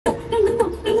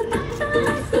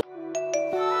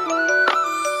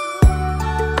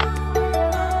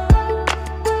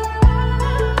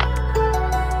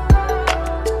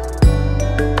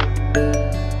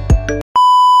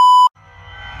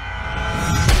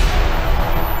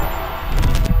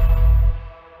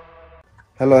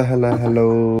Hello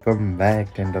welcome back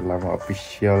tender लामा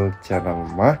official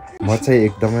च्यानलमा। म चाहिँ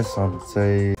एकदमै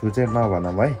सन्चै छु चाहिँ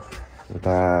नभनौँ है।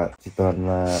 उता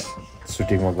चितवनमा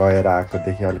सुटिङमा गएर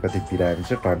आएकोदेखि अलिकति बिरामी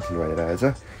चाहिँ टन्सिल भइरहेछ।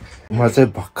 म चाहिँ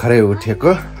भर्खरै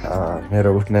उठेको। मेरो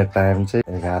उठ्ने टाइम चाहिँ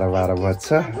 11-12 बज्छ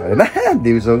होइन,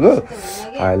 दिउँसोको।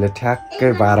 अहिले ठ्याक्कै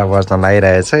 12 बज्न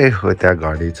लागिरहेछ। त्यहाँ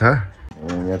घडी छ।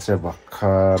 यहाँ चाहिँ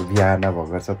भर्खर बिहान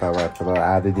भएको छ। तपाईँहरूको त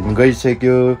आधी दिन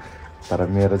गइसक्यो, तर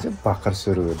मेरो चाहिँ भर्खर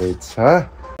सुरु हुँदैछ।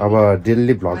 अब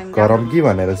डेली भ्लग गरौँ कि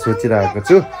भनेर सोचिरहेको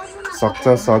छु।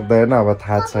 सक्छ सक्दैन अब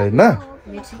थाहा छैन।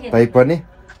 तैपनि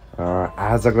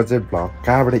आजको चाहिँ भ्लग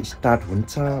कहाँबाट स्टार्ट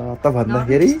हुन्छ त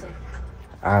भन्दाखेरि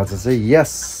आज चाहिँ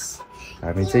यस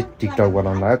हामी चाहिँ टिकटक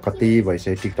बनाउन लाग्यो। कति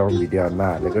भइसक्यो टिकटक भिडियो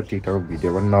नहालेको, टिकटक भिडियो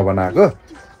पनि नबनाएको।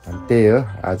 अनि त्यही हो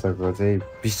आजको चाहिँ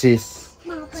विशेष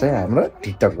चाहिँ हाम्रो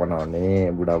टिकटक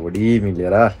बनाउने बुढाबुढी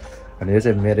मिलेर। अनि यो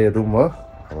चाहिँ मेरो रुम हो।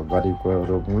 अब गरिबको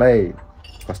रुमलाई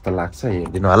कस्तो लाग्छ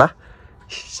हेरिदिनु होला।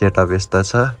 सेटअप यस्तो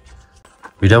छ।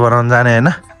 भिडियो बनाउन जाने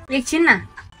होइन? एकछिन न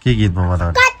के गीतमा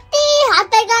बनाउने?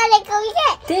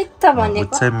 त्यही त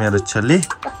भनेको चाहिँ मेरो छोरी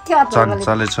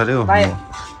चञ्चले छोरी हो।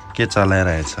 के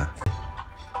चलाइरहेछ?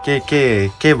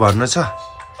 के भन्नु छ?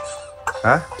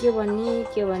 के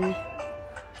भन्ने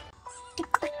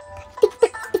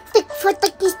फोटो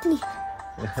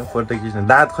खिच्नु।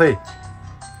 दाँत खोइ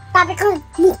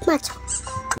मुखमा छ।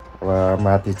 अब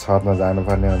माथि छतमा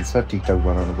जानुपर्ने हुन्छ, टिकटक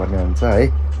बनाउनु पर्ने हुन्छ है।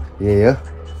 यही हो।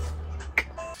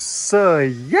 सो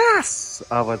यस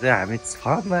अब चाहिँ हामी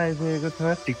छतमा आइपुगेको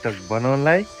छ टिकटक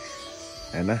बनाउनलाई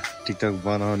होइन। टिकटक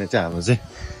बनाउने चाहिँ हाम्रो चाहिँ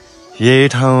यही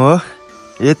ठाउँ हो।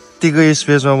 यतिको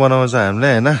स्पेसमा बनाउँछ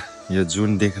हामीले होइन। यो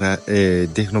जुन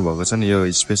देख्नु भएको छ नि, यो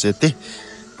स्पेस यति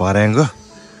भर्याङको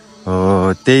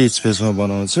हो, त्यही स्पेसमा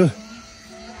बनाउँछु।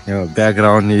 यो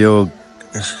ब्याकग्राउन्ड यो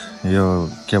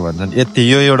के भन्छन् यति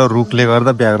यो एउटा रुखले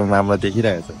गर्दा ब्याकग्राउन्ड राम्रो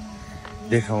देखिरहेको छ,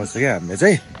 देखाउँछ क्या हामीले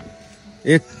चाहिँ।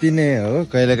 यति नै हो।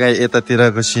 कहिलेकाहीँ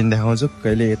यतातिरको सिन देखाउँछु,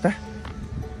 कहिले यता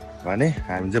भने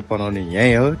हामी चाहिँ बनाउने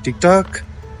यहीँ हो टिकटक।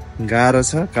 गाह्रो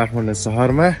छ काठमाडौँ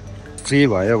सहरमा। फ्री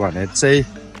भयो भने चाहिँ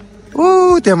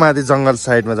त्यो माथि जङ्गल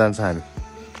साइडमा जान्छ हामी।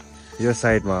 यो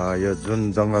साइडमा यो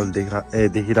जुन जङ्गल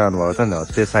देखिरहनु भएको छ नि,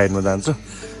 त्यो साइडमा जान्छु।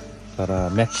 तर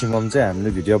म्याक्सिमम चाहिँ हामीले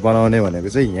भिडियो बनाउने भनेको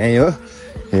चाहिँ यहीँ हो।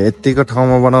 यतिको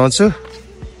ठाउँमा बनाउँछु।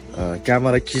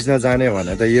 क्यामेरा खिच्न जाने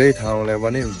भने त यही ठाउँले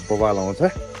पनि बोबाल आउँछ।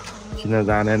 खिच्न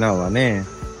जानेन भने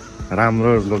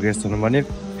राम्रो लोकेसन पनि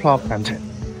फ्लप खान्छ।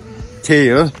 त्यही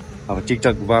हो अब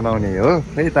टिकटक बनाउने हो।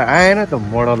 त्यही त आएन त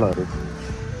मोडलहरू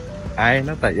आएन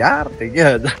त यार। के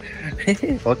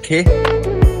ओके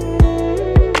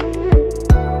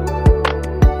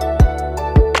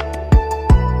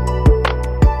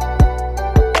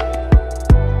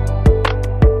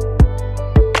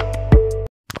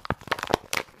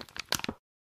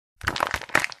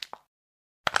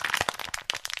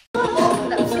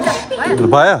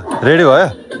भयो? रेडी भयो?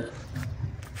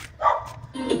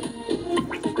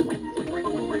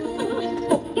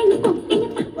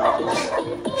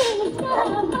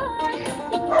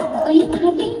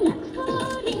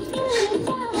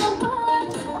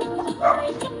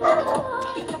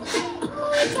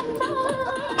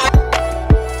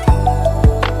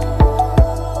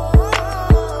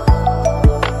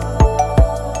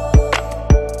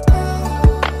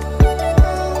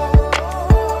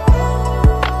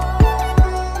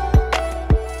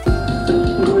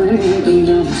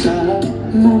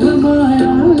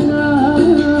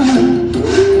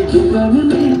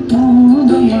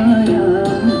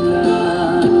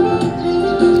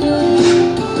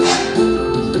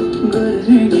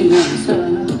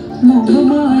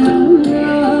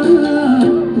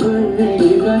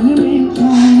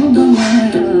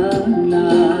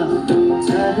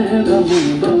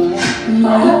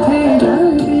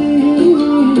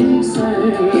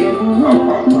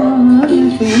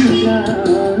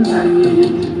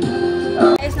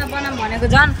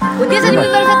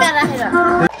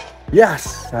 यस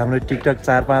हाम्रो टिकटक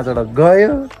 4-5 वटा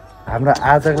गयो। हाम्रो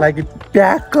आजको लागि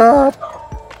प्याकअप।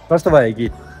 कस्तो भयो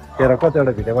गीत? तेरो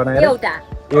कतिवटा भिडियो बनाएर? एउटा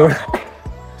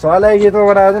चलाइ गीतमा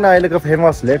बनाएको नि अहिलेको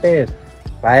फेमस लेटेस्ट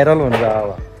भाइरल हुन्छ अब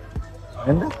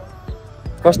होइन।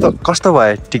 कस्तो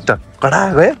भयो टिकटक? कडा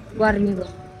गयो?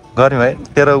 गर्मी भयो।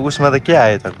 तेरो उसमा त के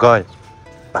आयो त? गयो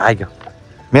भाग्यो।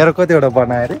 मेरो कतिवटा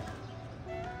बनायो अरे?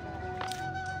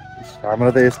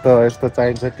 हाम्रो त यस्तो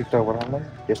चाहिन्छ टिकटक बनाउनलाई।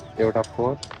 एउटा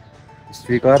फोन,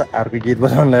 स्पिकर, अर्को गीत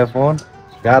बजाउनलाई फोन।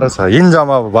 गाह्रो छ। हिँड्जम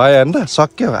अब भयो होइन त,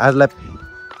 सक्यो आजलाई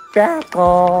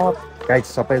प्याकअप। गाइस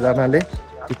सबैजनाले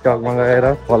टिकटकमा गएर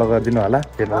फलो गरिदिनु होला।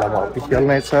 टेन्डर लामा अफिसियल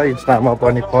नै छ। इन्स्टामा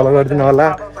पनि फलो गरिदिनु होला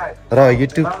र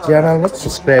युट्युब च्यानलमा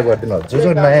सब्सक्राइब गरिदिनु होला। जो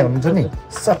नयाँ हुनुहुन्छ नि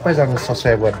सबैजना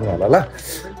सब्सक्राइब गरिदिनु होला ल।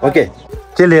 ओके,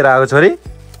 के लिएर आएको छोरी?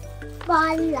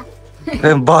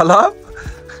 बल्ब।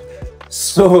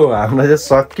 सो हाम्रो चाहिँ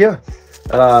सक्यो।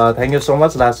 Thank you so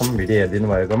much लास्टसम्म video हेरिदिनु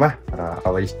भएकोमा। र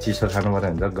अब चिसो खानु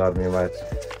पर्यो हुन्छ, गर्मीमा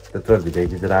त्यत्रो भिडियो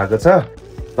खिचेर आएको छ।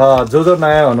 र जो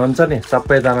नयाँ हुनुहुन्छ नि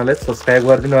सबैजनाले सब्सक्राइब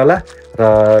गरिदिनु होला। र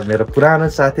मेरो पुरानो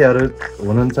साथीहरू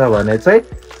हुनुहुन्छ भने चाहिँ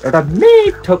एउटा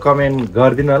मिठो कमेन्ट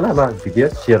गरिदिनु होला। ल भिडियो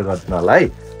सेयर गरिदिनु होला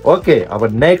है। ओके, अब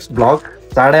नेक्स्ट ब्लग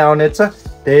चाँडै आउनेछ।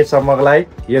 त्यहीसम्मको लागि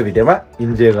यो भिडियोमा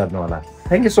इन्जोय गर्नु होला।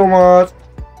 Thank you so much.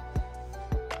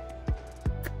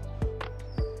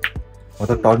 म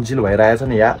त टन्सिल भइरहेछ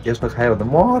नि यार, यस्तो खायो भने त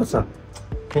मर्छ।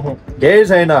 केही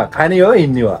छैन, खाने हो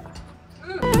हिँड्ने हो।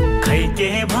 खै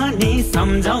के भनी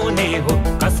सम्झाउने हो,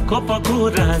 कसको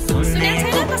पकुरा सुन्ने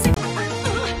हो।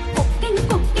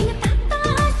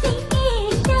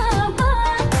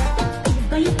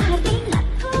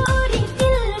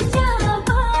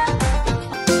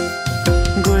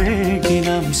 गोर्गी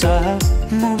नाम्सा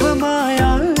मुभ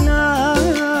मायाला,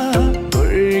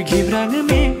 गोर्गी ब्राङ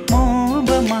में मोब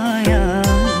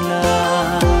मायाला।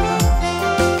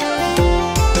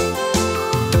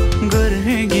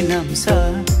 गोर्गी नाम्सा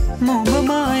मोब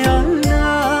मायाला,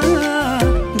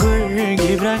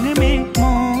 गोर्गी ब्राङ में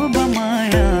मोब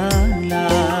मायाला।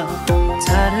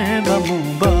 छार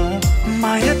बमुब